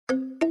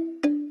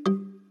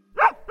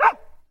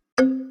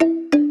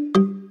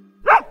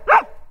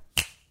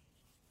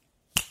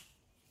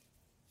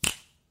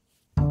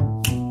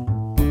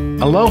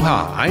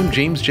Aloha, I'm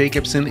James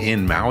Jacobson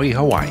in Maui,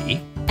 Hawaii.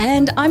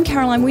 And I'm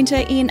Caroline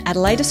Winter in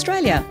Adelaide,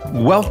 Australia.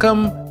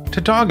 Welcome to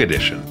Dog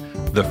Edition,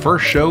 the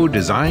first show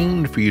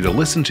designed for you to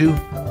listen to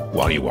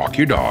while you walk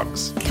your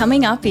dogs.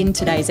 Coming up in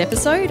today's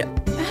episode,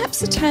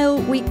 perhaps a tale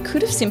we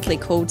could have simply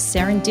called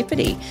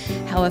Serendipity,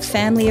 how a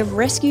family of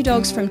rescue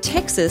dogs from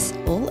Texas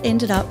all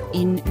ended up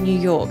in New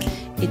York.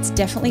 It's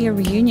definitely a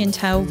reunion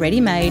tale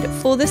ready-made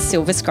for the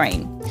silver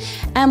screen.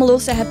 And we'll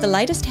also have the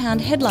latest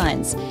hound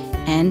headlines.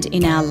 And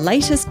in our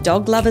latest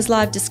Dog Lovers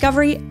Live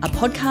Discovery, a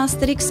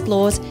podcast that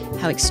explores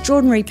how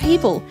extraordinary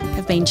people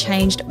have been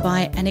changed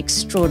by an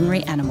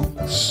extraordinary animal.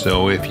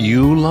 So if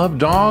you love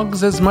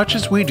dogs as much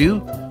as we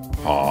do,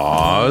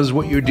 pause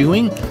what you're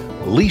doing,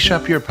 leash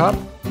up your pup,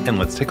 and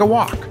let's take a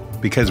walk,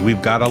 because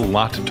we've got a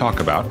lot to talk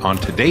about on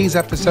today's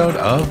episode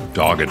of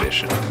Dog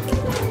Edition.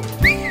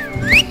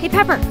 Hey,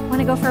 Pepper, want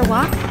to go for a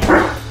walk?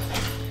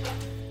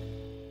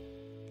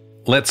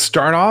 Let's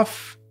start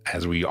off,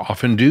 as we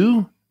often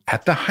do,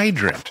 at the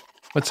hydrant.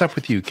 What's up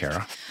with you,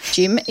 Kara?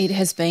 Jim, it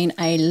has been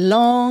a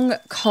long,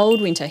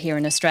 cold winter here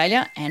in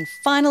Australia, and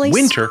finally...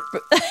 Winter?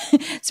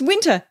 It's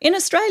winter in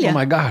Australia. Oh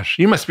my gosh,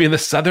 you must be in the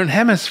Southern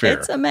Hemisphere.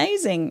 It's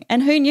amazing.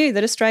 And who knew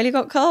that Australia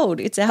got cold?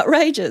 It's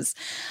outrageous.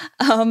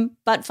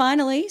 But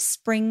finally,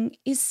 spring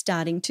is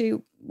starting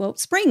to,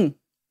 spring,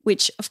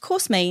 which of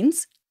course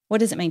means, what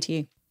does it mean to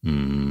you?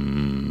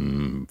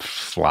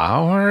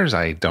 Flowers?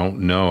 I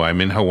don't know.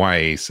 I'm in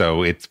Hawaii,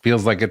 so it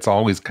feels like it's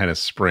always kind of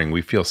spring.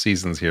 We feel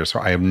seasons here, so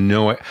I have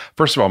no...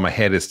 First of all, my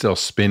head is still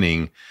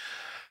spinning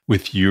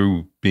with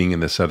you being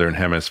in the Southern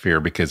Hemisphere,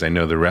 because I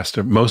know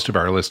most of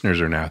our listeners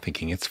are now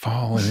thinking it's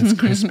fall and it's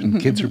crisp and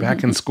kids are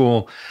back in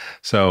school.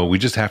 So we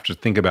just have to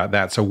think about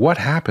that. So what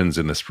happens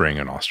in the spring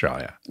in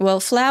Australia? Well,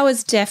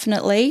 flowers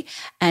definitely.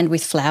 And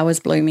with flowers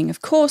blooming,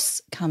 of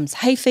course, comes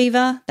hay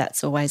fever.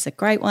 That's always a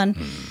great one.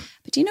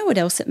 But do you know what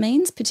else it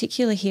means,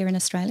 particularly here in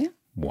Australia?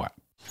 What?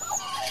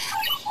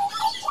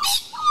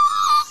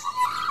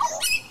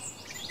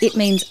 It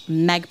means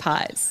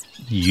magpies.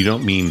 You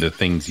don't mean the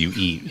things you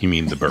eat. You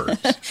mean the birds.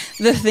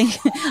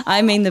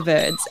 I mean the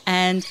birds.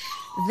 And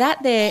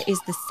that there is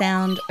the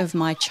sound of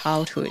my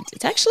childhood.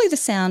 It's actually the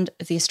sound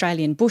of the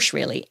Australian bush,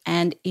 really.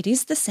 And it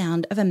is the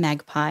sound of a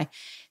magpie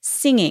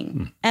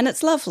singing. And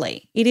it's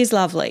lovely. It is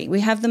lovely.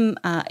 We have them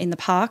in the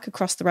park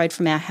across the road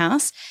from our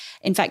house.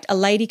 In fact, a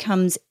lady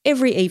comes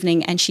every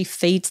evening and she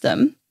feeds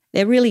them.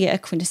 They're really a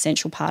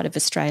quintessential part of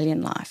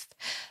Australian life.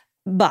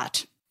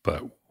 But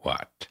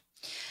what?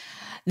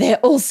 They're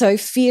also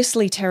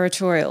fiercely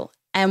territorial.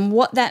 And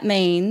what that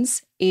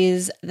means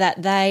is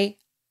that they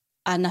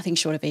are nothing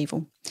short of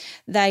evil.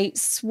 They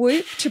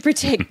swoop to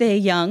protect their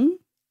young,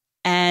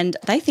 and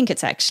they think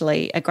it's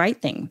actually a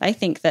great thing. They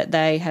think that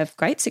they have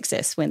great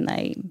success when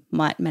they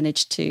might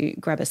manage to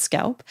grab a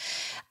scalp.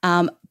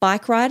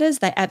 Bike riders,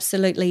 they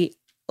absolutely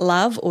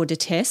love or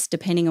detest,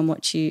 depending on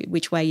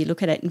which way you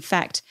look at it. In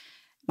fact,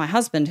 my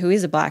husband, who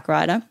is a bike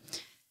rider,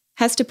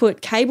 has to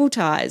put cable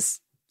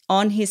ties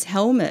on his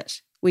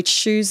helmet, which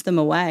shoos them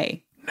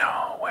away.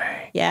 No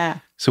way. Yeah.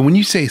 So when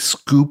you say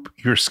scoop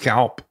your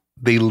scalp,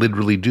 they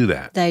literally do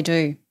that? They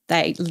do.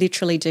 They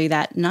literally do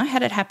that. And I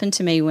had it happen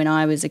to me when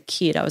I was a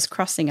kid. I was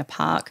crossing a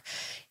park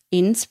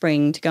in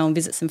spring to go and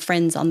visit some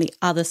friends on the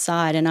other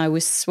side, and I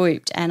was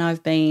swooped, and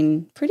I've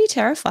been pretty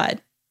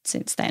terrified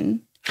since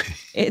then.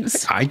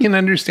 I can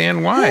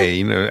understand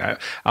why.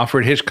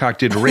 Alfred Hitchcock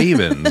did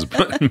ravens,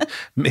 but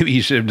maybe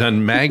he should have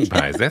done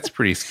magpies. That's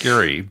pretty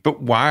scary.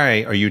 But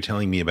why are you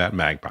telling me about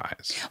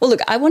magpies? Well, look,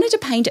 I wanted to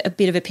paint a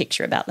bit of a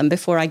picture about them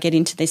before I get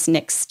into this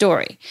next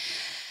story.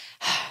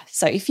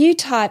 So if you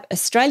type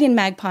Australian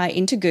magpie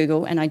into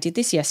Google, and I did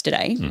this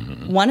yesterday,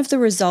 one of the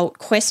result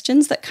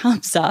questions that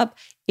comes up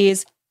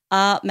is,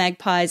 are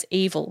magpies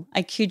evil?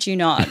 I kid you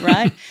not,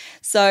 right?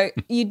 So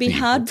you'd be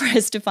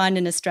hard-pressed to find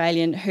an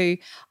Australian who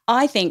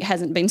I think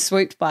hasn't been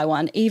swooped by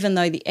one, even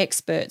though the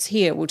experts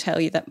here will tell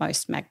you that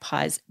most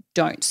magpies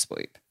don't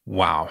swoop.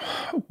 Wow.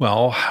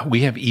 Well,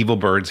 we have evil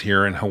birds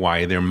here in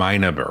Hawaii. They're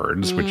myna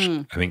birds, which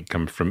I think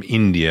come from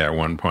India at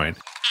one point.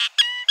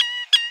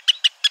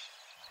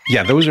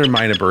 Yeah, those are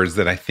myna birds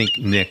that I think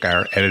Nick,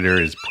 our editor,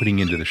 is putting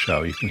into the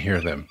show. You can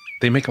hear them.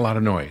 They make a lot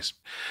of noise.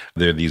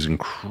 They're these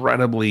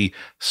incredibly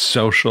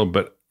social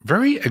but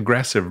very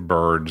aggressive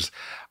birds.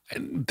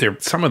 They're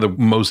some of the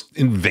most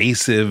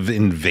invasive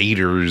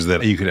invaders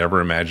that you could ever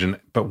imagine.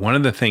 But one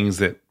of the things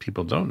that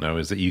people don't know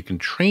is that you can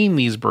train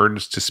these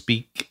birds to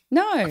speak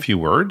a few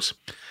words.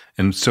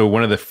 And so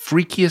one of the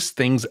freakiest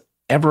things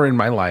ever in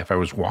my life, I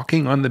was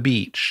walking on the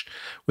beach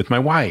with my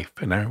wife,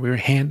 and we were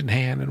hand in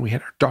hand, and we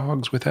had our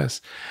dogs with us.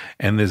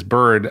 And this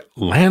bird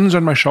lands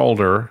on my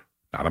shoulder,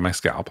 not on my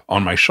scalp,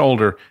 on my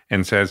shoulder,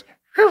 and says,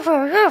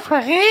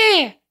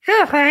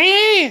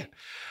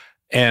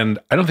 and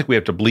I don't think we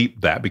have to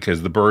bleep that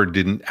because the bird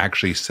didn't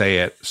actually say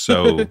it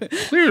so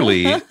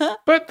clearly,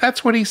 but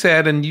that's what he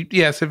said. And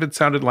yes, if it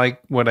sounded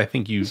like what I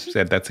think you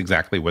said, that's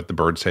exactly what the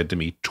bird said to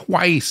me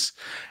twice,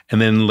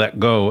 and then let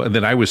go. And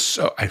then I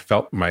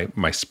felt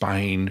my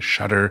spine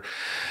shudder,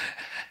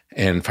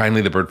 and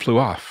finally the bird flew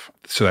off.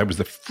 So that was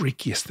the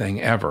freakiest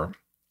thing ever.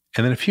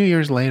 And then a few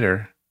years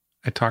later,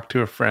 I talked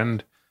to a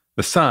friend,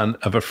 the son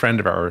of a friend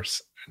of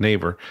ours,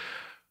 neighbor.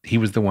 He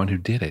was the one who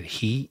did it.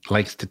 He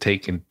likes to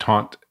take and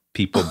taunt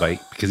people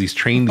because he's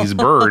trained these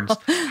birds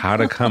how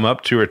to come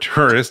up to a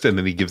tourist, and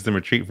then he gives them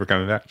a treat for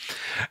coming back.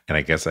 And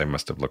I guess I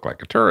must have looked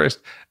like a tourist.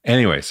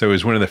 Anyway, so it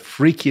was one of the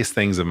freakiest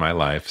things of my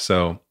life.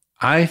 So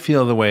I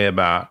feel the way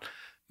about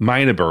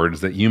mynah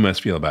birds that you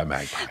must feel about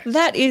magpies.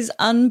 That is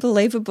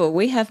unbelievable.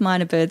 We have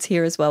mynah birds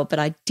here as well, but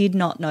I did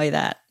not know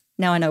that.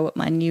 Now I know what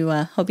my new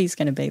hobby is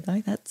going to be,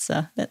 though. That's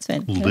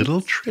fantastic.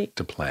 Little trick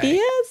to play.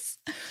 Yes.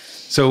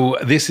 So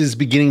this is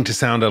beginning to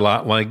sound a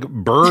lot like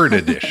bird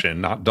edition,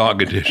 not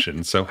dog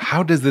edition. So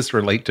how does this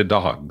relate to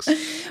dogs?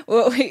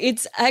 Well,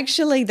 it's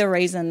actually the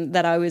reason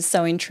that I was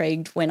so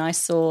intrigued when I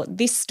saw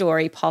this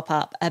story pop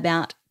up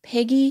about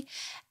Peggy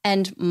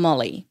and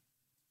Molly,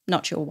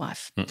 not your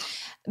wife.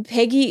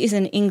 Peggy is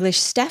an English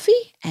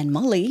staffy and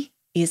Molly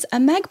is a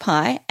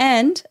magpie,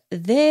 and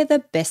they're the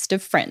best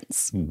of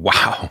friends.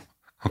 Wow.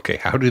 Okay,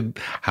 how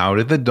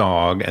did the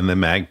dog and the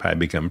magpie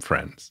become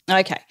friends?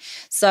 Okay,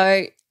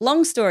 so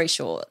long story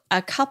short,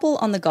 a couple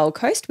on the Gold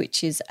Coast,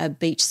 which is a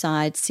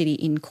beachside city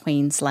in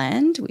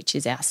Queensland, which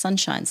is our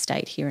sunshine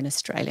state here in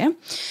Australia,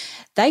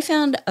 they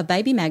found a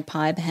baby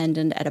magpie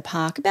abandoned at a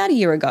park about a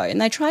year ago,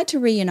 and they tried to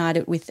reunite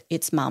it with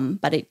its mum,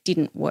 but it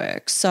didn't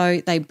work.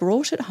 So they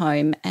brought it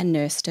home and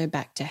nursed her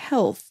back to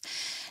health.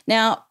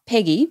 Now,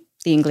 Peggy,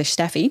 the English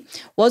staffy,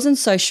 wasn't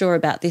so sure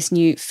about this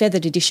new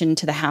feathered addition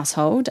to the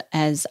household,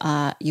 as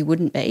you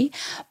wouldn't be.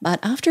 But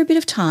after a bit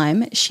of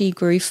time, she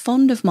grew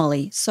fond of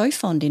Molly, so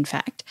fond, in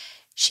fact,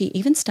 she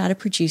even started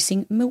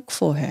producing milk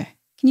for her.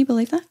 Can you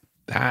believe that?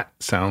 That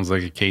sounds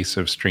like a case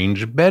of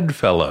strange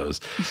bedfellows.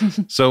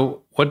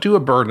 So what do a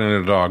bird and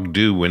a dog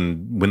do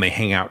when they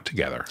hang out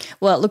together?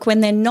 Well, look,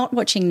 when they're not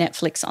watching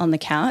Netflix on the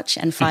couch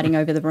and fighting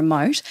over the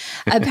remote,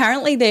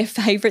 apparently their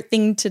favourite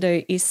thing to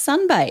do is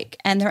sunbake.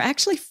 And there are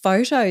actually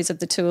photos of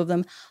the two of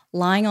them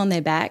lying on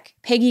their back,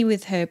 Peggy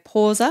with her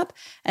paws up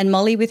and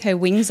Molly with her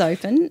wings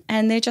open,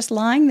 and they're just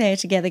lying there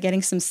together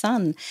getting some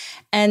sun.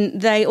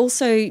 And they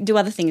also do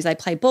other things. They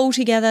play ball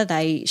together.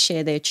 They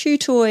share their chew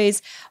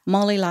toys.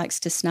 Molly likes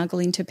to snuggle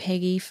into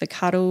Peggy for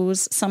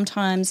cuddles.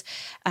 Sometimes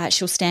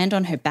she'll stand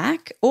on her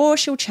back or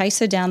she'll chase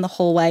her down the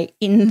hallway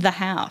in the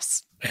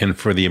house. And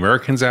for the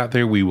Americans out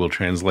there, we will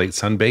translate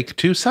sunbake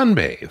to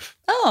sunbathe.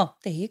 Oh,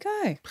 there you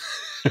go.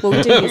 Well,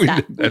 we do use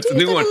that. That's we a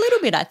do new use one. that a little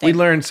bit, I think. We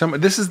learned some.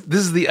 This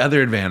is the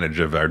other advantage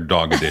of our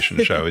dog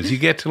edition show is you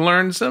get to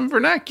learn some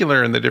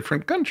vernacular in the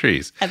different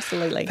countries.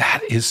 Absolutely.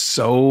 That is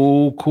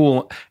so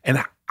cool.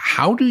 And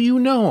how do you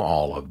know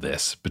all of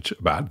this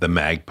about the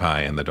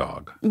magpie and the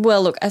dog?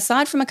 Well, look,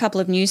 aside from a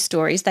couple of news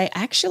stories, they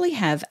actually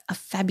have a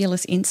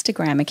fabulous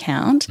Instagram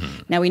account.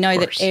 Now, we know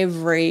that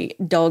every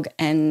dog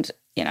and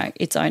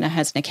its owner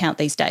has an account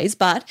these days,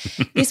 but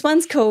this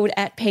one's called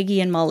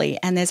 @PeggyandMolly,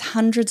 and there's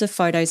hundreds of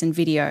photos and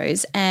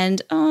videos,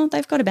 and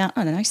they've got about,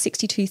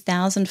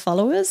 62,000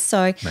 followers.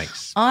 So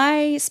nice.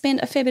 I spent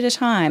a fair bit of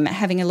time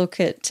having a look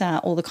at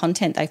all the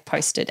content they've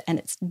posted, and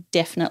it's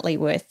definitely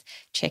worth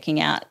checking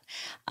out.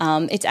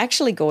 It's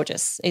actually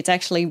gorgeous. It's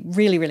actually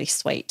really, really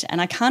sweet,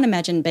 and I can't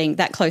imagine being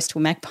that close to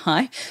a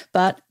magpie,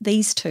 but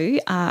these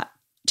two are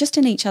just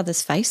in each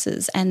other's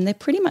faces, and they're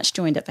pretty much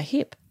joined at the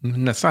hip.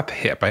 That's not the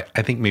hip.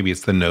 I think maybe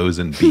it's the nose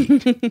and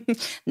beak.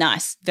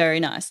 Nice. Very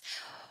nice.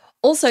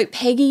 Also,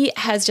 Peggy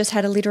has just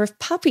had a litter of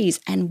puppies,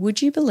 and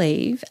would you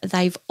believe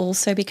they've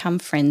also become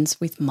friends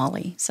with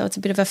Molly? So it's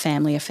a bit of a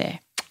family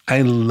affair.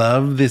 I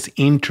love this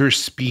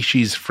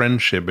interspecies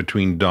friendship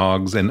between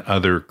dogs and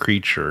other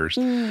creatures.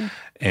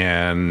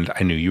 And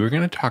I knew you were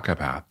going to talk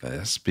about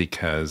this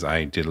because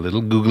I did a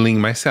little Googling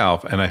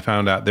myself, and I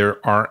found out there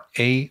are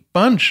a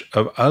bunch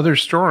of other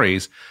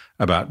stories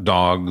about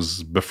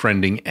dogs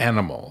befriending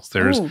animals.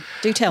 There's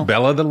do tell.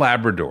 Bella the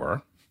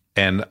Labrador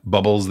and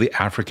Bubbles the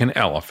African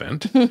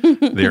elephant.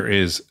 There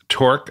is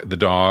Torque the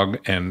dog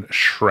and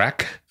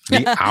Shrek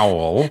the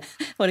owl.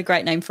 What a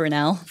great name for an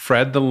owl.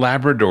 Fred the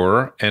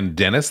Labrador and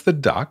Dennis the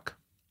duck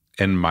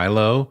and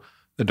Milo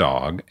the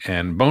dog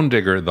and Bone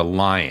Digger the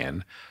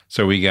lion.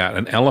 So we got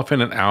an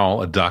elephant, an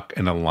owl, a duck,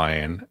 and a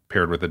lion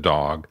paired with a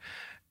dog.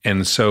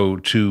 And so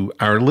to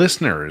our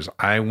listeners,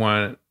 I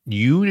want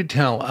you to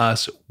tell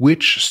us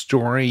which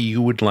story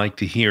you would like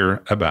to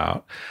hear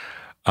about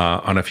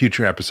on a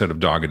future episode of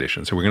Dog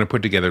Edition. So we're going to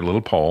put together a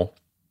little poll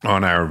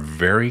on our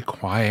very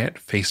quiet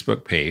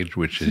Facebook page,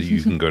 which is,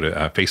 you can go to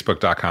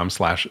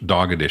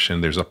facebook.com/Dog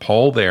Edition. There's a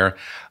poll there.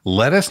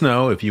 Let us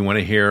know if you want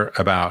to hear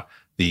about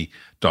the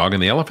dog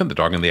and the elephant, the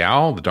dog and the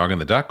owl, the dog and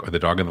the duck, or the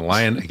dog and the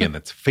lion. Again,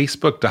 that's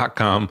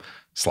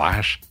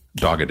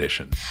facebook.com/Dog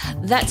Edition.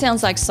 That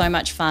sounds like so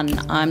much fun.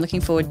 I'm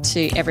looking forward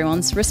to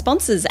everyone's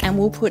responses, and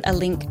we'll put a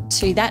link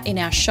to that in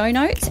our show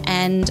notes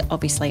and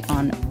obviously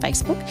on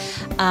Facebook.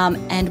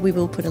 And we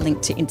will put a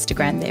link to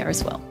Instagram there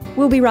as well.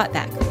 We'll be right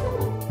back.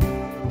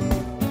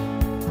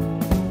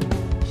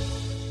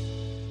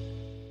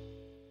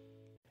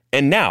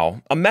 And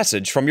now, a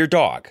message from your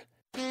dog.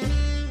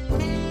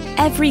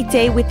 Every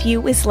day with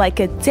you is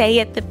like a day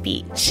at the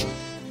beach.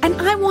 And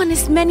I want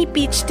as many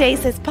beach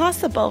days as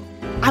possible.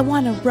 I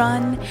want to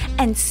run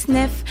and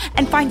sniff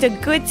and find a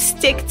good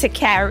stick to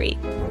carry.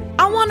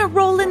 I want to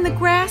roll in the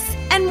grass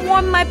and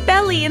warm my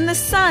belly in the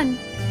sun.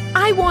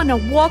 I want to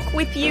walk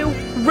with you,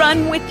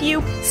 run with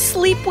you,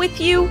 sleep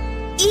with you,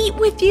 eat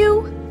with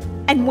you.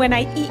 And when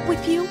I eat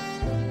with you,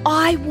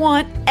 I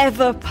want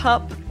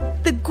Everpup.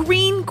 The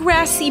green,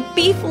 grassy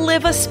beef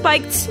liver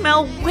spiked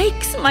smell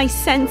wakes my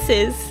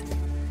senses.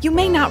 You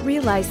may not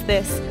realize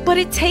this, but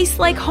it tastes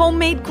like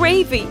homemade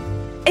gravy,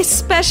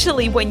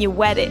 especially when you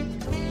wet it.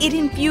 It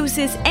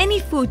infuses any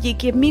food you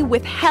give me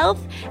with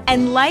health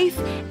and life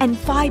and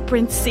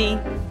vibrancy.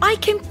 I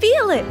can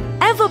feel it.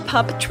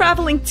 Everpup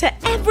traveling to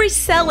every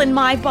cell in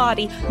my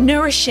body,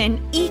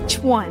 nourishing each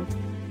one.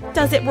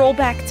 Does it roll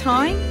back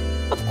time?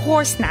 Of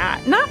course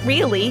not. Not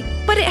really.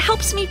 But it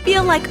helps me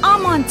feel like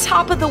I'm on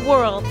top of the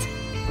world.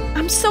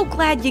 I'm so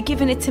glad you're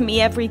giving it to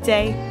me every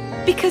day.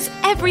 Because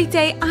every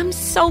day I'm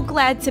so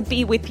glad to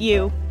be with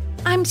you.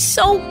 I'm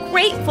so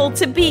grateful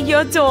to be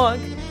your dog.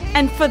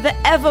 And for the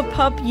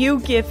Everpup you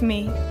give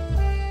me.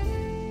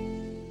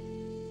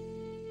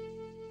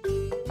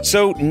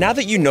 So now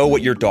that you know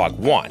what your dog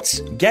wants,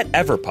 get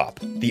Everpup,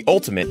 the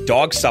ultimate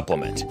dog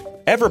supplement.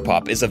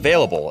 Everpup is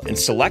available in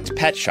select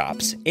pet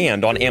shops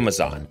and on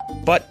Amazon.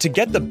 But to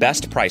get the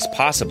best price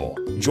possible,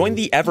 join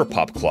the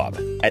Everpup Club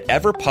at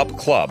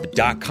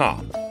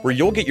everpupclub.com, where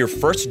you'll get your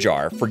first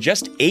jar for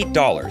just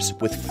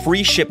 $8 with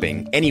free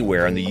shipping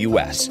anywhere in the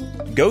U.S.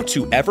 Go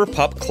to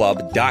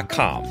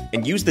everpupclub.com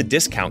and use the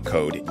discount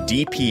code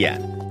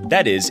DPN.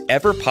 That is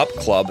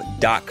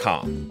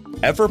everpupclub.com.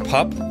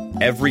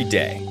 Everpup every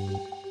day.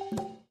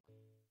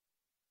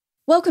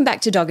 Welcome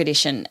back to Dog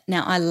Edition.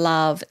 Now, I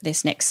love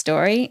this next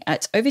story.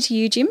 It's over to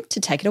you, Jim, to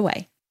take it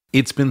away.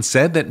 It's been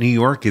said that New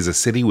York is a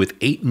city with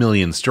 8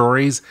 million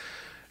stories,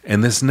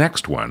 and this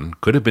next one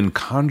could have been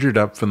conjured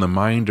up from the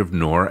mind of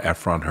Nora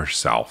Ephron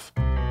herself.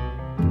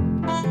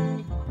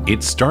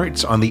 It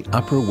starts on the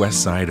Upper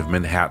West Side of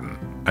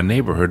Manhattan, a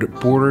neighborhood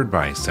bordered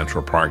by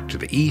Central Park to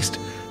the east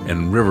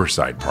and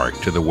Riverside Park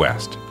to the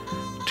west.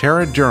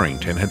 Tara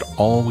Durrington had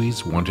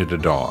always wanted a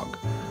dog,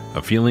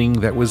 a feeling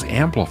that was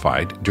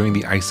amplified during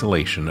the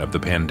isolation of the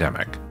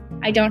pandemic.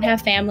 I don't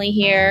have family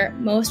here.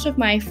 Most of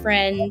my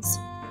friends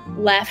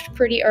left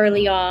pretty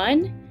early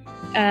on,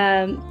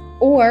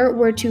 or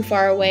were too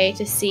far away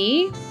to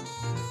see.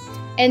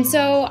 And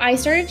so I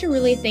started to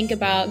really think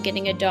about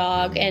getting a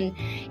dog, and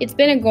it's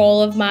been a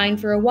goal of mine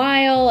for a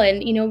while.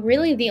 And,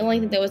 really the only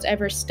thing that was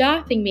ever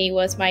stopping me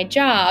was my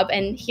job.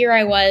 And here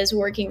I was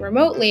working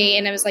remotely,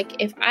 and I was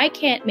like, if I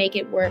can't make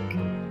it work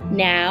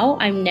now,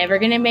 I'm never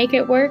going to make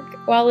it work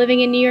while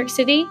living in New York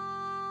City.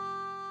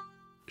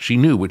 She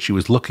knew what she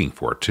was looking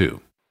for,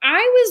 too. I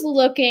was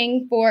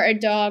looking for a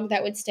dog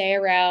that would stay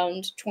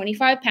around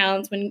 25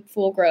 pounds when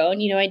full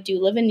grown. I do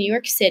live in New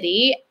York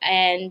City,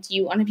 and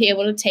you want to be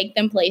able to take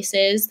them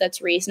places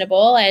that's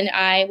reasonable, and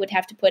I would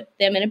have to put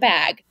them in a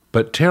bag.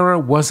 But Tara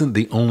wasn't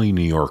the only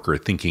New Yorker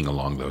thinking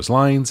along those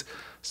lines,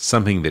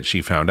 something that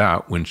she found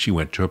out when she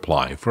went to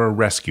apply for a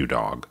rescue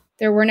dog.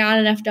 There were not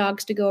enough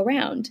dogs to go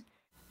around.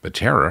 But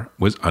Tara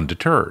was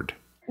undeterred.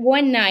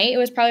 One night, it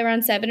was probably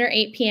around 7 or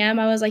 8 p.m.,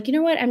 I was like, you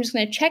know what, I'm just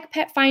going to check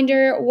Pet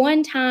Finder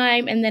one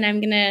time, and then I'm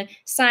going to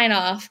sign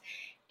off.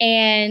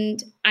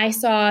 And I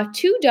saw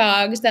 2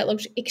 dogs that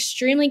looked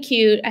extremely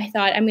cute. I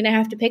thought, I'm going to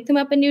have to pick them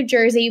up in New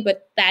Jersey,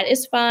 but that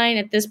is fine.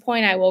 At this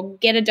point, I will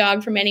get a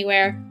dog from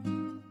anywhere.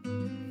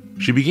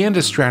 She began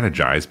to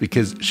strategize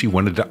because she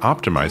wanted to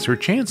optimize her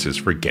chances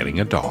for getting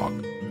a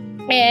dog.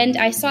 And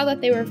I saw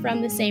that they were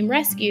from the same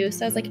rescue,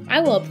 so I was like,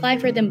 I will apply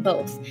for them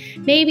both.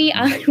 Maybe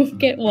I will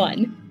get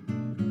one.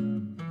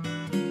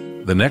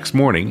 The next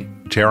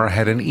morning, Tara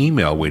had an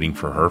email waiting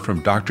for her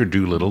from Dr.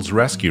 Doolittle's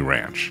rescue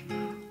ranch.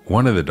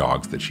 One of the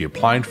dogs that she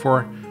applied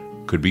for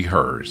could be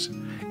hers.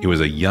 It was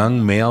a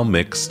young male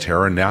mix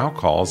Tara now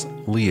calls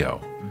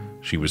Leo.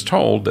 She was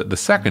told that the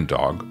second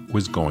dog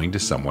was going to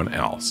someone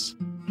else.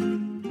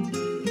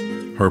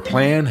 Her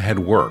plan had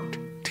worked.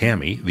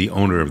 Tammy, the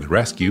owner of the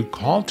rescue,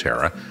 called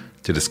Tara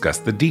to discuss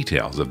the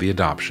details of the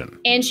adoption.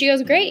 And she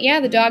goes, great, yeah,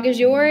 the dog is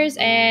yours.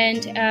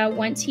 And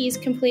once he's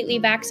completely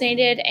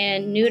vaccinated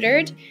and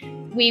neutered,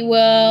 we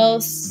will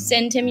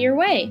send him your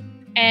way.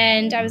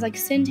 And I was like,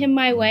 send him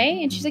my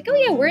way? And she's like, oh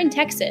yeah, we're in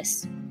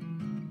Texas.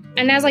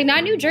 And I was like,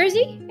 not New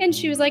Jersey? And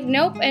she was like,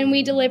 nope, and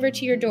we deliver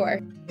to your door.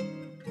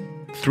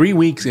 3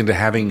 weeks into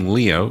having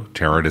Leo,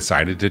 Tara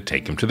decided to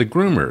take him to the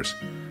groomers.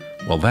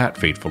 Well, that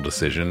fateful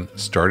decision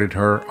started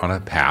her on a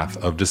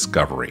path of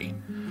discovery.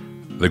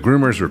 The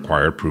groomers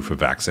required proof of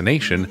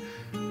vaccination,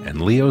 and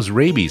Leo's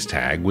rabies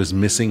tag was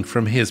missing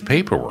from his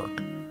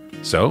paperwork.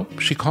 So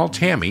she called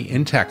Tammy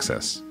in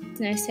Texas.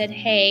 And I said,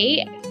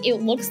 hey,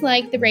 it looks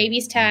like the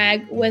rabies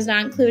tag was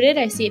not included.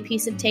 I see a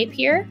piece of tape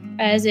here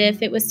as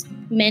if it was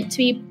meant to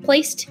be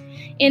placed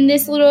in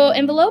this little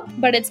envelope,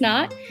 but it's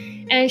not.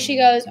 And she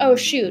goes, oh,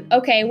 shoot.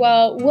 Okay,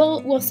 well,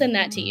 we'll send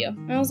that to you.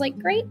 And I was like,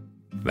 great.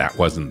 That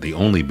wasn't the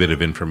only bit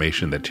of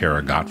information that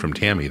Tara got from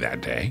Tammy that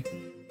day.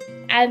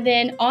 And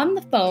then on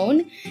the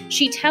phone,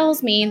 she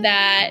tells me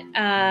that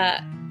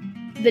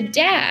the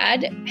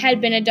dad had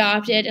been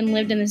adopted and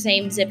lived in the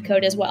same zip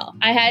code as well.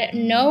 I had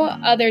no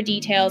other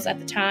details at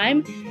the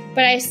time,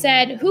 but I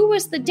said, who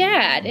was the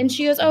dad? And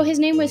she goes, oh, his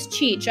name was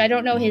Cheech. I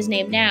don't know his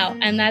name now.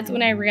 And that's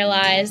when I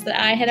realized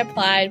that I had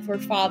applied for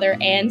father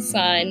and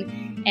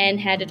son and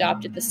had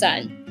adopted the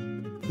son.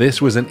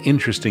 This was an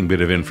interesting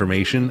bit of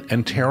information,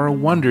 and Tara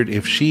wondered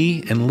if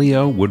she and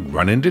Leo would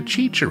run into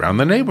Cheech around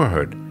the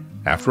neighborhood.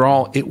 After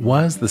all, it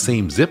was the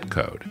same zip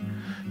code.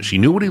 She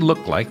knew what he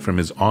looked like from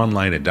his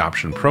online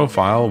adoption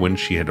profile when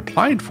she had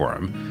applied for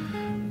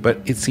him,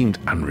 but it seemed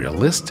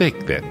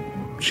unrealistic that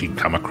she'd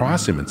come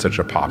across him in such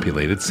a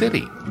populated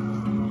city.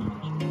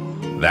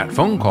 That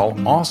phone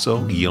call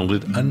also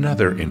yielded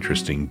another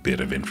interesting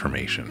bit of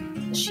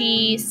information.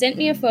 She sent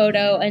me a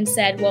photo and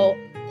said, well,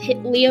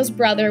 Leo's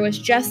brother was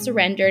just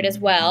surrendered as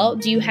well.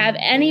 Do you have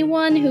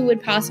anyone who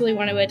would possibly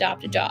want to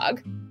adopt a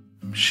dog?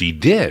 She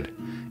did.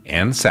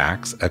 Ann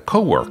Sachs, a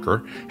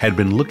co-worker, had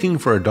been looking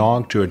for a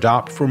dog to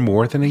adopt for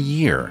more than a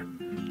year.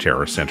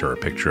 Tara sent her a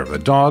picture of the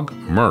dog,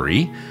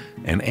 Murray,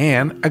 and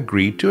Ann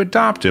agreed to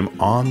adopt him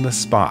on the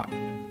spot.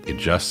 It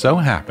just so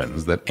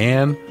happens that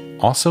Ann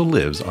also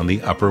lives on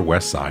the Upper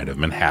West Side of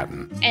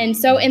Manhattan. And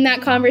so in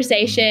that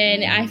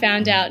conversation, I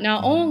found out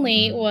not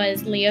only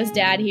was Leo's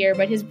dad here,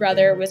 but his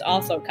brother was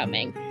also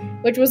coming,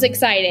 which was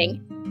exciting.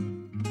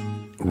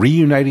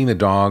 Reuniting the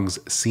dogs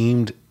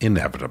seemed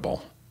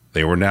inevitable.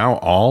 They were now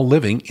all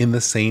living in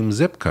the same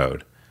zip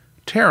code.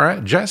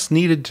 Tara just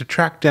needed to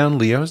track down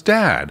Leo's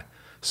dad,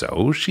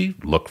 so she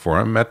looked for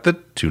him at the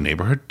 2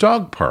 neighborhood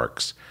dog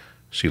parks.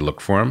 She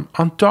looked for him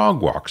on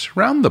dog walks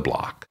around the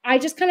block. I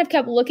just kind of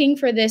kept looking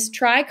for this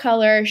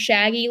tricolor,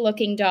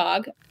 shaggy-looking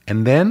dog.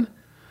 And then,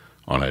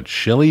 on a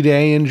chilly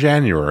day in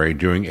January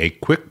during a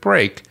quick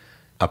break,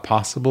 a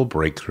possible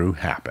breakthrough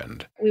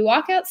happened. We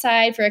walk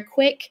outside for a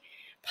quick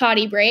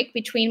potty break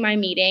between my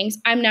meetings.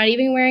 I'm not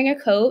even wearing a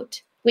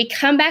coat. We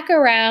come back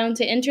around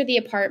to enter the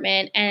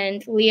apartment,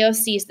 and Leo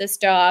sees this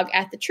dog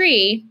at the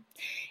tree,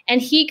 and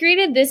he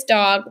greeted this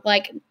dog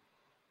like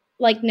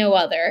no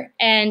other.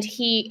 And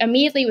he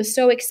immediately was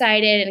so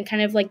excited and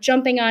kind of like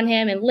jumping on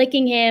him and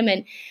licking him.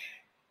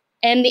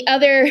 And the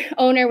other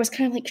owner was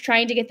kind of like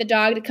trying to get the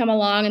dog to come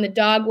along, and the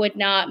dog would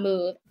not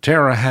move.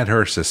 Tara had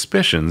her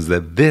suspicions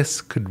that this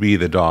could be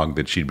the dog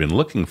that she'd been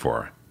looking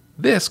for.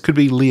 This could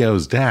be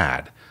Leo's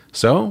dad.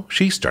 So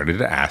she started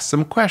to ask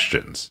some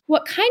questions.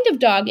 What kind of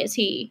dog is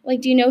he? Like,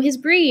 do you know his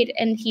breed?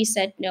 And he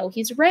said, no,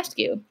 he's a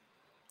rescue.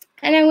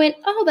 And I went,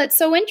 oh, that's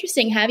so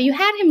interesting. Have you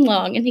had him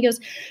long? And he goes,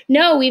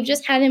 no, we've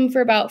just had him for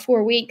about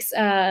 4 weeks.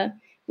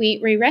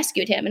 We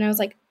rescued him. And I was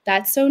like,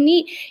 that's so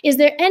neat. Is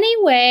there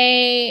any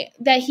way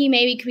that he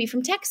maybe could be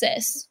from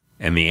Texas?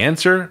 And the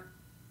answer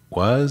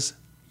was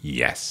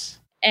yes.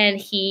 And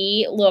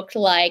he looked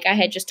like I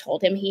had just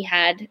told him he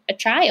had a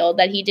child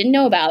that he didn't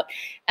know about.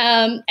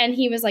 And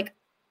he was like,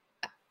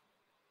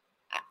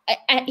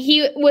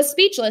 he was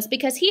speechless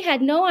because he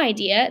had no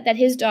idea that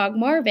his dog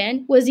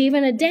Marvin was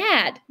even a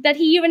dad, that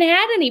he even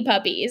had any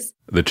puppies.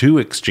 The two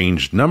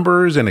exchanged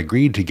numbers and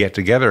agreed to get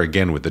together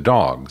again with the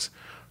dogs.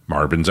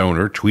 Marvin's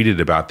owner tweeted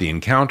about the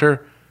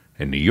encounter,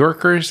 and New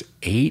Yorkers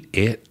ate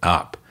it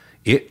up.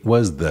 It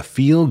was the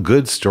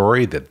feel-good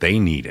story that they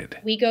needed.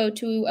 We go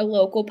to a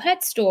local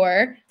pet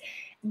store.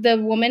 The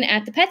woman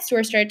at the pet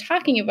store started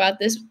talking about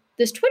this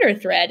Twitter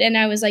thread, and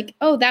I was like,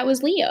 oh, that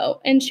was Leo.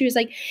 And she was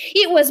like,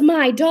 it was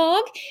my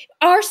dog,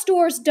 our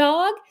store's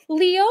dog,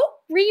 Leo,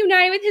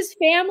 reunited with his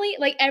family.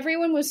 Like,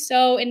 everyone was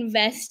so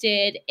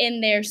invested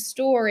in their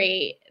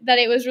story that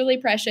it was really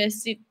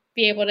precious to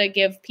be able to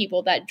give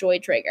people that joy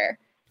trigger.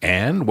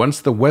 And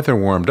once the weather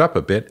warmed up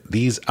a bit,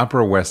 these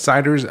Upper West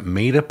Siders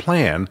made a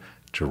plan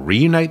to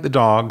reunite the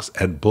dogs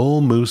at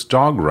Bull Moose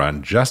Dog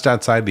Run just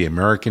outside the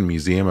American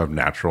Museum of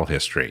Natural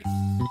History.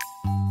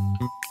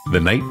 The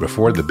night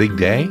before the big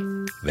day,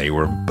 they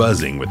were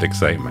buzzing with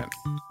excitement.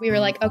 We were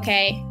like,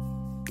 okay,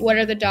 what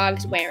are the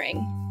dogs wearing?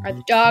 Are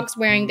the dogs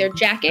wearing their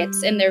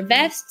jackets and their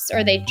vests? Or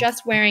are they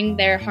just wearing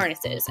their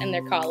harnesses and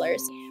their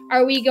collars?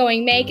 Are we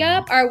going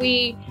makeup? Are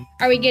we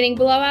getting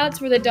blowouts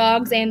for the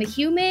dogs and the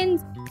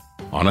humans?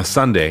 On a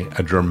Sunday,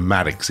 a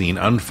dramatic scene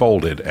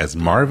unfolded as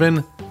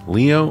Marvin,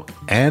 Leo,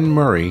 and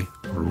Murray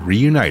were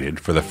reunited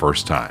for the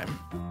first time.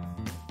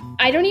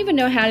 I don't even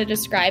know how to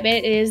describe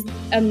it. It is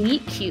a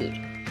meet cute,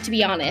 to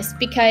be honest,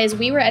 because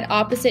we were at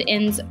opposite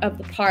ends of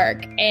the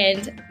park,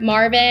 and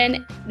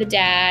Marvin, the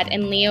dad,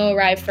 and Leo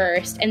arrived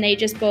first, and they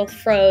just both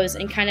froze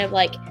and kind of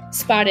like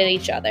spotted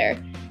each other.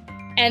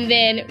 And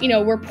then,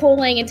 we're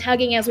pulling and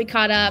tugging as we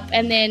caught up,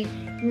 and then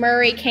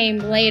Murray came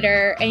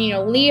later,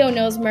 and Leo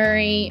knows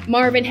Murray.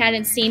 Marvin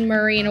hadn't seen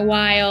Murray in a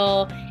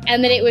while,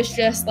 and then it was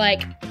just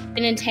like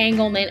an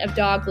entanglement of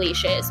dog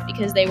leashes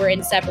because they were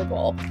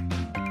inseparable.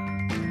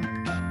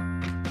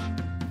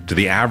 To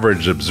the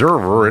average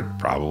observer, it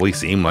probably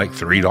seemed like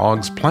 3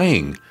 dogs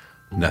playing.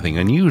 Nothing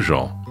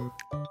unusual.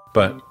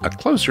 But a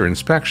closer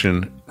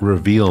inspection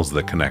reveals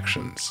the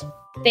connections.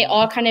 They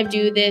all kind of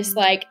do this,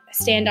 like,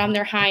 stand on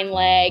their hind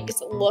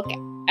legs, look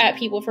at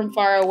people from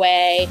far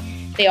away.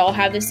 They all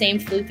have the same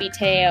floofy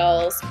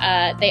tails.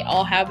 They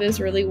all have this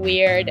really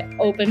weird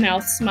open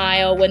mouth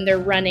smile when they're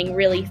running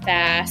really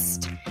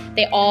fast.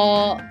 They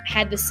all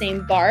had the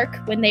same bark.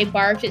 When they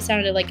barked, it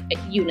sounded like a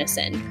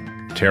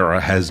unison.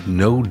 Tara has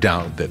no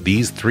doubt that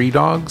these 3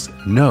 dogs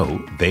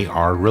know they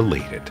are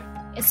related.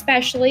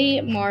 Especially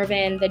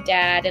Marvin, the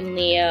dad, and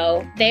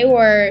Leo. They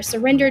were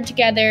surrendered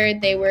together.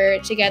 They were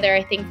together,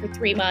 I think, for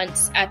 3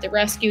 months at the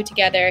rescue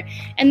together.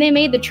 And they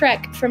made the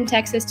trek from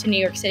Texas to New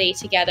York City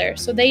together.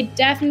 So they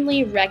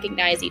definitely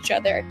recognize each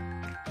other.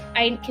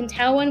 I can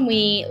tell when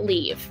we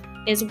leave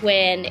is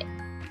when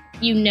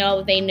you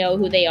know they know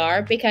who they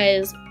are,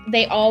 because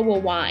they all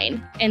will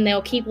whine and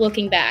they'll keep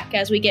looking back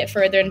as we get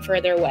further and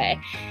further away.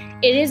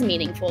 It is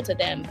meaningful to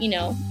them. You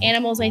know,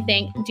 animals, I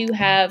think, do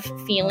have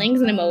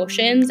feelings and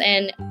emotions,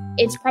 and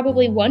it's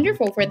probably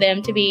wonderful for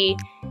them to be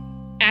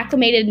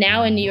acclimated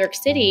now in New York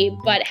City,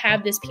 but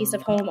have this piece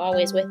of home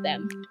always with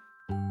them.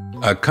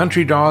 A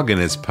country dog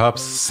and his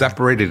pups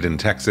separated in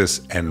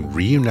Texas and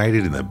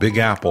reunited in the Big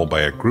Apple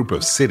by a group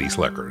of city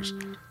slickers.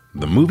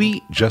 The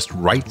movie just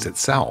writes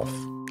itself.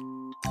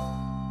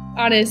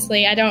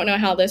 Honestly, I don't know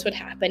how this would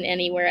happen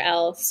anywhere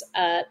else.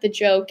 The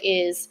joke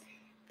is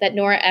that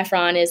Nora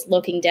Ephron is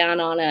looking down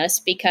on us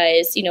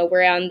because, you know,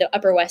 we're on the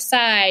Upper West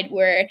Side,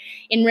 we're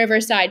in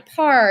Riverside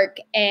Park,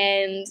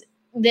 and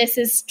this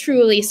is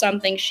truly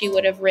something she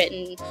would have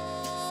written.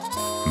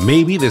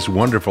 Maybe this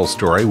wonderful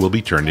story will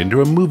be turned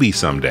into a movie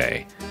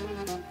someday.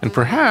 And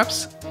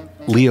perhaps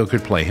Leo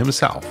could play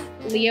himself.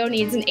 Leo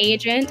needs an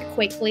agent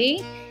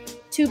quickly.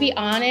 To be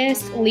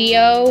honest,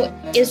 Leo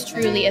is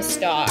truly a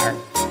star.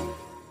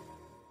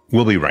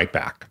 We'll be right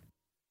back.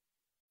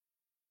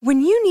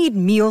 When you need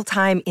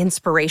mealtime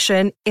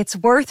inspiration, it's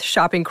worth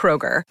shopping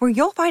Kroger, where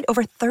you'll find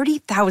over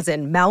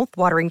 30,000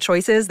 mouth-watering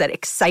choices that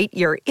excite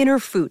your inner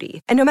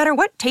foodie. And no matter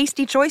what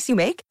tasty choice you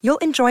make, you'll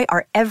enjoy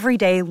our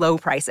everyday low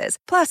prices,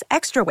 plus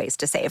extra ways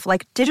to save,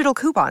 like digital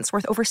coupons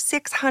worth over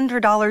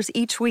 $600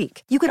 each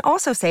week. You can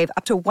also save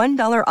up to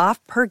 $1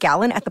 off per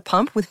gallon at the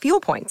pump with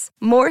fuel points.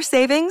 More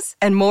savings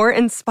and more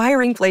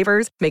inspiring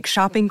flavors make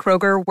shopping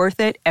Kroger worth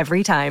it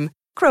every time.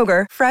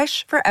 Kroger,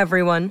 fresh for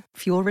everyone.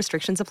 Fuel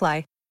restrictions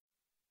apply.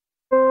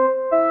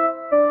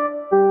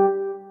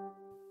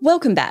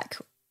 Welcome back.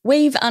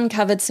 We've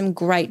uncovered some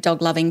great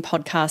dog-loving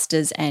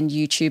podcasters and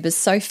YouTubers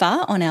so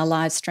far on our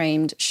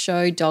live-streamed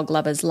show, Dog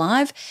Lovers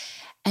Live.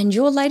 And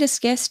your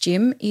latest guest,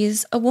 Jim,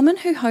 is a woman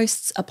who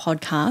hosts a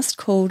podcast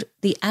called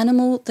The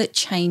Animal That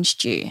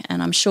Changed You.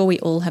 And I'm sure we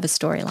all have a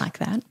story like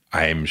that.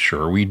 I'm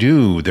sure we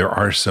do. There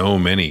are so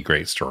many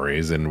great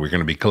stories, and we're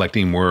going to be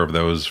collecting more of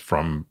those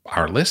from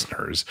our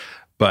listeners.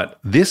 But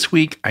this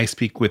week, I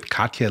speak with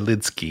Katya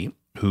Lidsky,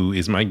 who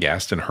is my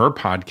guest, and her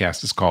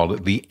podcast is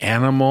called The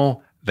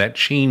Animal That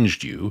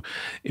Changed You.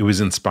 It was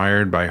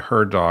inspired by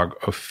her dog,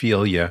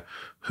 Ophelia,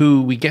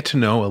 who we get to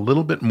know a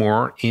little bit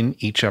more in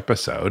each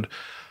episode.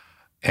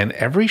 And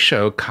every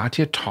show,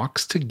 Katya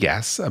talks to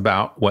guests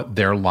about what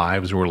their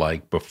lives were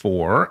like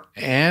before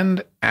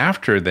and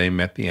after they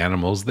met the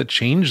animals that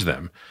changed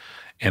them,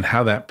 and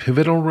how that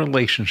pivotal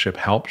relationship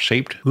helped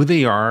shape who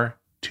they are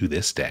to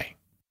this day.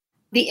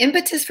 The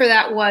impetus for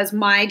that was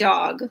my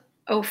dog,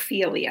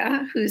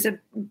 Ophelia, who's a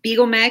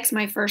Beagle Max,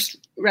 my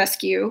first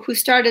rescue, who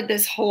started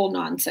this whole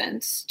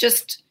nonsense.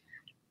 Just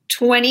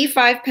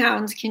 25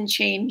 pounds can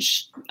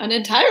change an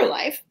entire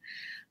life.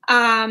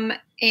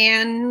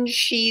 And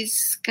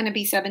she's going to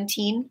be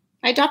 17.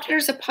 I adopted her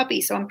as a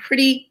puppy, so I'm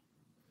pretty,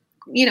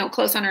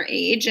 close on her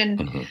age.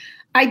 And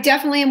I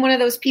definitely am one of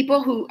those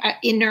people who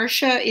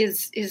inertia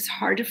is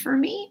hard for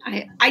me.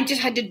 I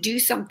just had to do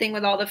something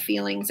with all the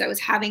feelings I was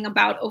having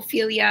about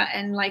Ophelia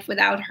and life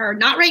without her.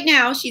 Not right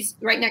now. She's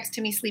right next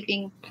to me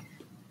sleeping,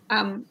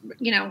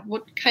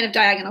 what kind of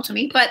diagonal to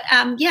me. But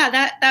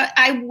that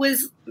I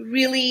was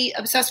really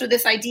obsessed with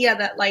this idea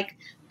that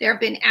there have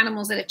been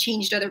animals that have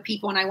changed other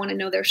people, and I want to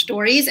know their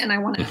stories, and I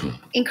want to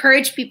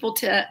encourage people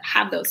to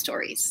have those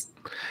stories.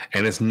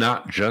 And it's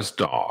not just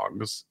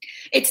dogs.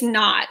 It's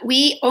not.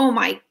 Oh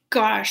my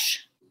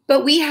gosh.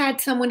 But we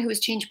had someone who was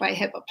changed by a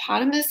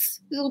hippopotamus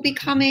who will be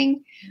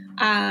coming.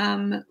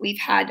 We've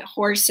had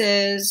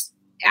horses.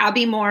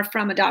 Abby Moore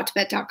from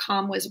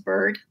adoptabet.com was a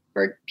bird.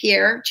 Bird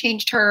Pierre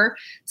changed her.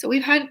 So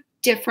we've had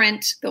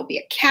there'll be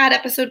a cat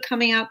episode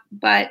coming up,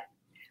 but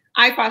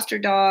I foster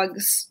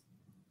dogs.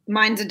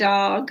 Mine's a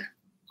dog.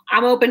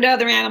 I'm open to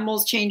other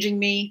animals changing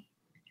me.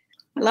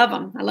 I love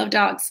them. I love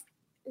dogs.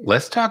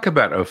 Let's talk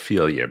about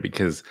Ophelia,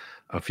 because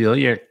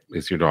Ophelia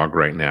is your dog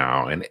right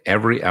now, and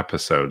every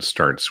episode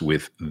starts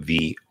with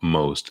the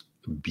most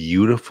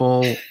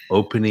beautiful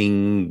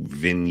opening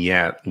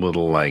vignette,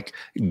 little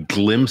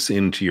glimpse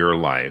into your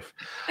life.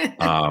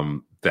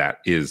 That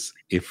is,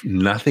 if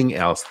nothing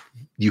else,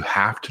 you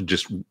have to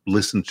just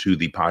listen to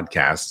the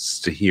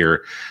podcasts to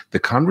hear the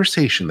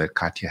conversation that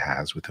Katya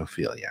has with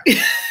Ophelia,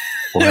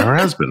 or her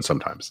husband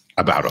sometimes,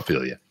 about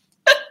Ophelia.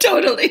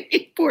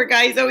 Totally. Poor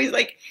guy. He's always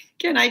like,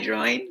 can I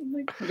join? I'm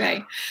like,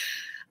 okay.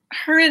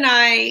 Her and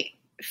I,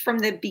 from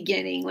the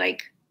beginning,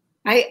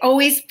 I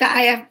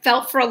have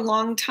felt for a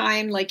long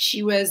time like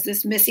she was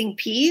this missing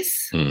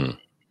piece.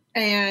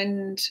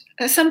 And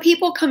some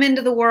people come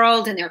into the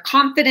world and they're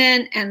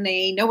confident and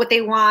they know what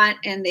they want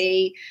and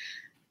they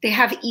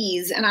have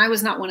ease. And I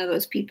was not one of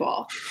those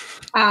people.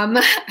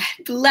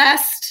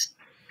 Blessed,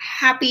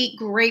 happy,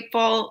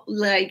 grateful,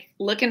 like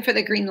looking for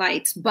the green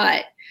lights,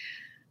 but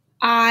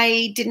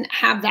I didn't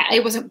have that. I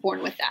wasn't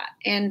born with that.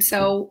 And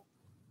so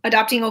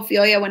adopting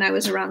Ophelia when I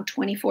was around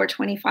 24,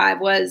 25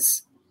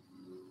 was,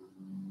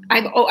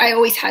 I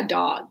always had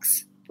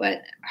dogs,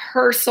 but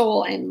her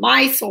soul and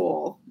my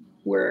soul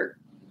were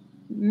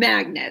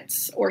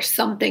magnets or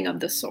something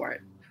of the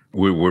sort.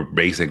 We're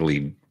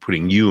basically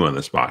putting you on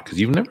the spot because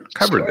you've never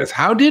covered this.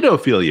 How did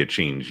Ophelia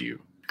change you?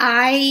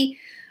 I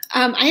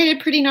had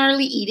a pretty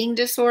gnarly eating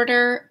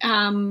disorder,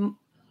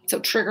 so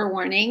trigger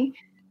warning.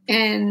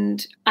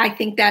 And I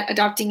think that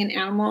adopting an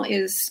animal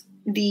is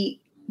the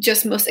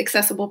just most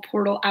accessible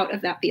portal out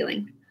of that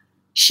feeling.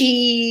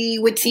 She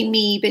would see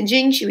me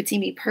binging, she would see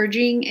me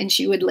purging, and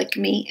she would lick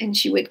me, and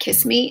she would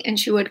kiss me, and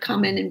she would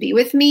come in and be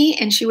with me,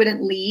 and she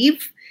wouldn't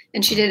leave.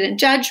 And she didn't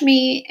judge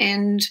me.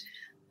 And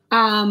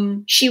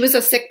she was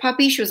a sick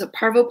puppy. She was a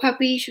parvo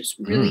puppy. She was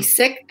really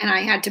sick. And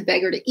I had to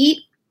beg her to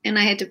eat. And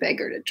I had to beg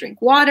her to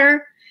drink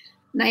water.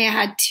 And I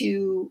had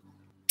to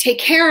take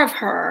care of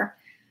her.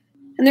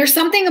 And there's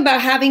something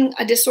about having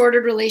a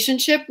disordered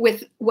relationship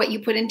with what you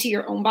put into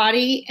your own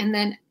body and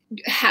then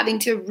having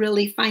to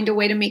really find a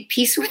way to make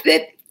peace with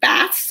it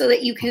fast so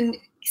that you can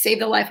save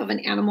the life of an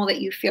animal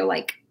that you feel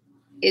like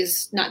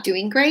is not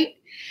doing great.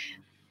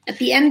 At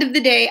the end of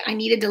the day, I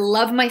needed to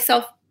love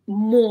myself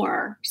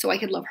more so I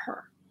could love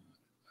her.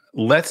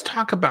 Let's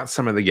talk about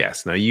some of the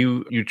guests. Now,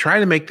 you try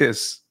to make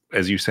this,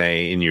 as you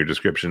say in your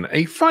description,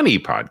 a funny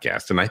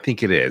podcast, and I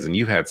think it is. And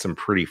you've had some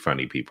pretty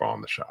funny people on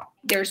the show.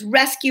 There's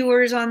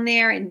rescuers on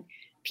there and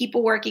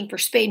people working for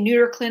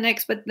spay-neuter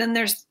clinics, but then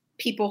there's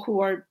people who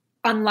are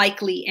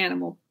unlikely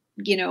animal,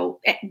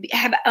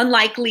 have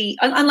unlikely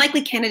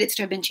candidates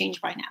to have been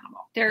changed by an animal.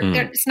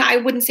 It's not, I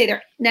wouldn't say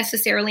they're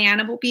necessarily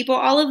animal people,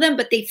 all of them,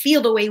 but they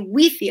feel the way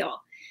we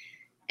feel.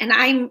 And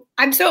I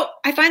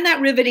find that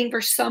riveting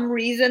for some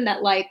reason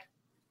that like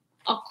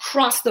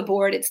across the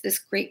board, it's this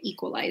great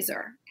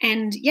equalizer.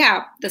 And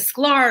yeah, the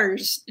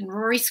Sklars and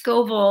Rory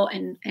Scovel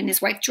and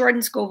his wife,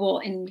 Jordan Scovel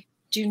and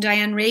June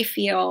Diane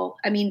Raphael.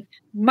 I mean,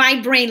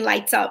 my brain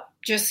lights up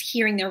just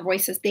hearing their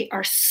voices. They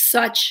are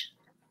such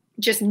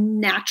just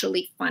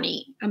naturally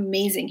funny,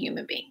 amazing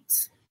human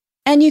beings.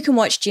 And you can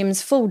watch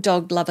Jim's full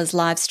Dog Lovers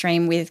live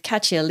stream with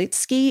Katya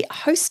Litsky,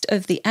 host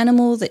of The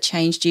Animal That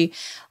Changed You,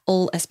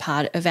 all as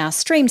part of our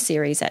stream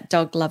series at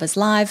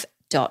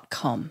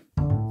dogloverslive.com.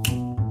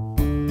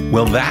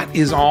 Well, that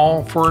is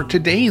all for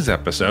today's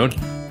episode.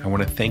 I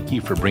want to thank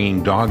you for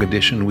bringing Dog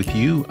Edition with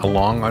you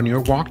along on your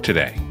walk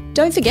today.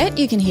 Don't forget,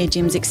 you can hear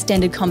Jim's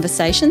extended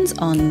conversations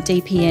on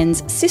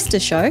DPN's sister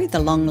show, The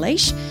Long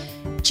Leash.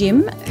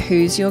 Jim,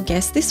 who's your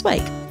guest this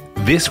week?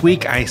 This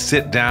week, I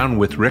sit down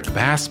with Rick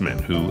Bassman,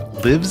 who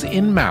lives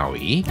in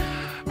Maui,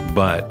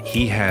 but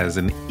he has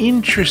an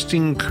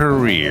interesting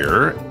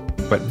career.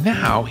 But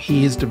now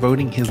he is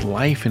devoting his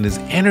life and his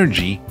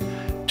energy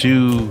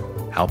to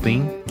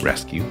helping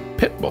rescue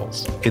pit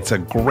bulls. It's a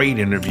great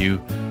interview.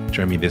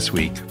 Join me this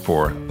week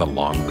for The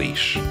Long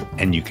Leash.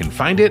 And you can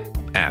find it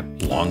at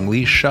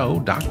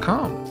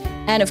longleashshow.com.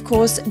 And of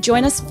course,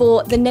 join us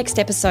for the next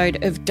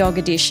episode of Dog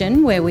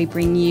Edition, where we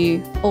bring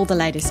you all the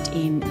latest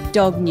in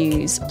dog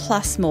news,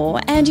 plus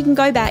more. And you can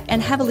go back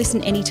and have a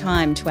listen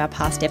anytime to our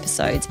past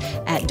episodes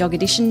at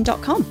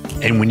dogedition.com.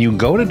 And when you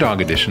go to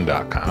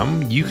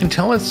dogedition.com, you can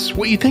tell us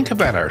what you think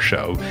about our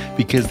show,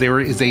 because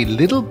there is a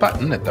little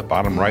button at the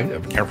bottom right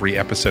of every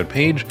episode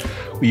page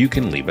where you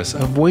can leave us a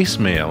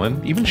voicemail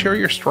and even share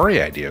your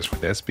story ideas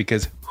with us,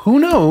 because who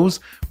knows,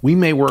 we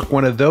may work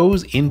one of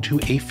those into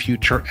a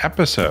future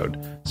episode.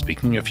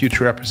 Speaking of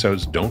future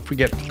episodes, don't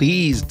forget,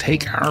 please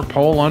take our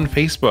poll on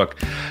Facebook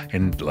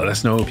and let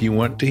us know if you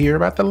want to hear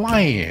about the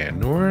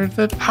lion or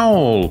the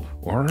owl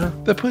or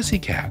the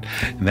pussycat.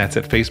 And that's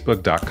at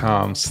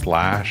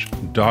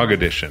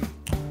facebook.com/dogedition.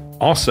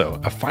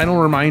 Also, a final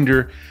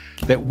reminder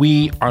that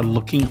we are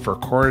looking for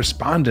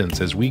correspondence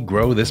as we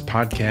grow this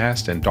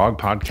podcast and Dog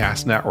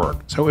Podcast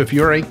Network. So if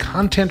you're a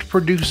content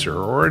producer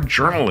or a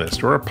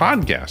journalist or a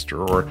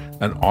podcaster or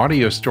an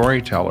audio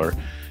storyteller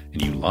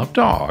and you love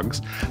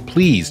dogs,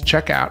 please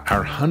check out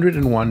our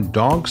 101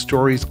 Dog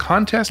Stories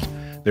contest.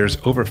 There's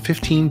over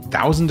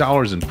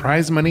 $15,000 in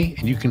prize money,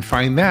 and you can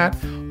find that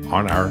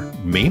on our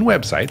main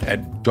website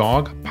at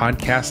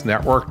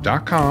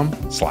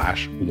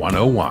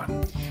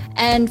dogpodcastnetwork.com/101.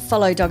 And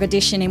follow Dog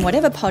Edition in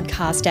whatever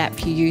podcast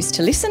app you use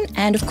to listen,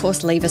 and of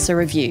course, leave us a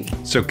review.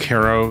 So,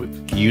 Caro,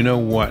 you know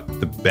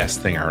what the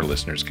best thing our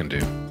listeners can do?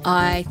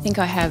 I think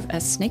I have a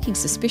sneaking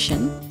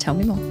suspicion. Tell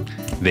me more.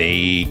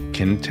 They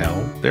can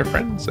tell their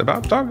friends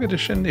about Dog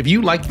Edition. If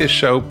you like this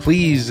show,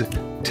 please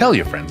tell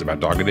your friends about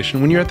Dog Edition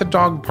when you're at the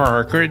dog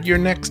park or at your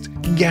next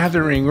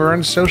gathering or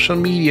on social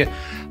media.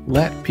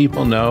 Let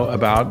people know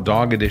about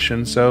Dog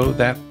Edition so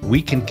that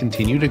we can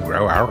continue to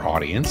grow our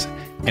audience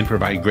and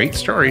provide great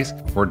stories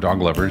for dog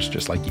lovers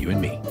just like you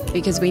and me.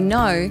 Because we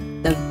know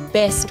the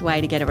best way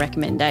to get a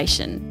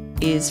recommendation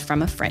is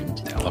from a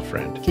friend. Tell a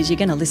friend. Because you're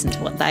going to listen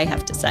to what they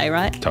have to say,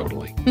 right?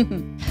 Totally.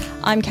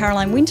 I'm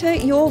Caroline Winter,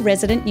 your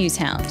resident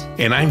newshound.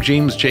 And I'm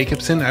James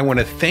Jacobson. I want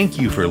to thank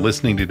you for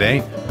listening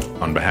today.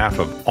 On behalf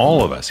of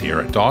all of us here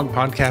at Dog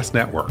Podcast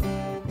Network,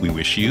 we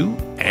wish you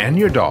and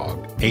your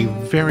dog a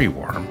very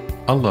warm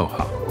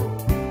aloha.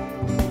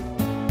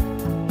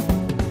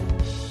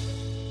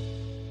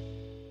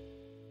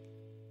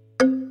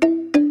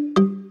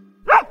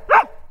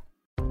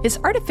 Is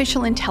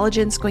artificial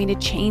intelligence going to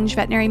change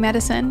veterinary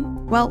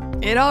medicine? Well,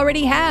 it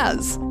already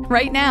has.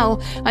 Right now,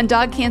 on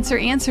Dog Cancer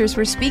Answers,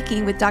 we're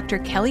speaking with Dr.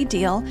 Kelly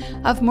Deal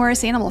of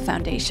Morris Animal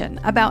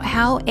Foundation about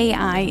how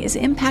AI is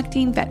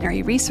impacting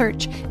veterinary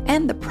research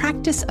and the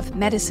practice of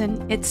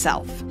medicine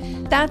itself.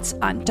 That's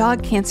on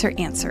Dog Cancer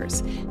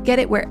Answers. Get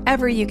it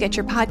wherever you get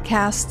your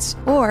podcasts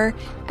or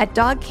at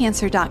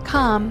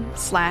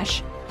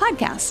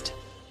dogcancer.com/podcast.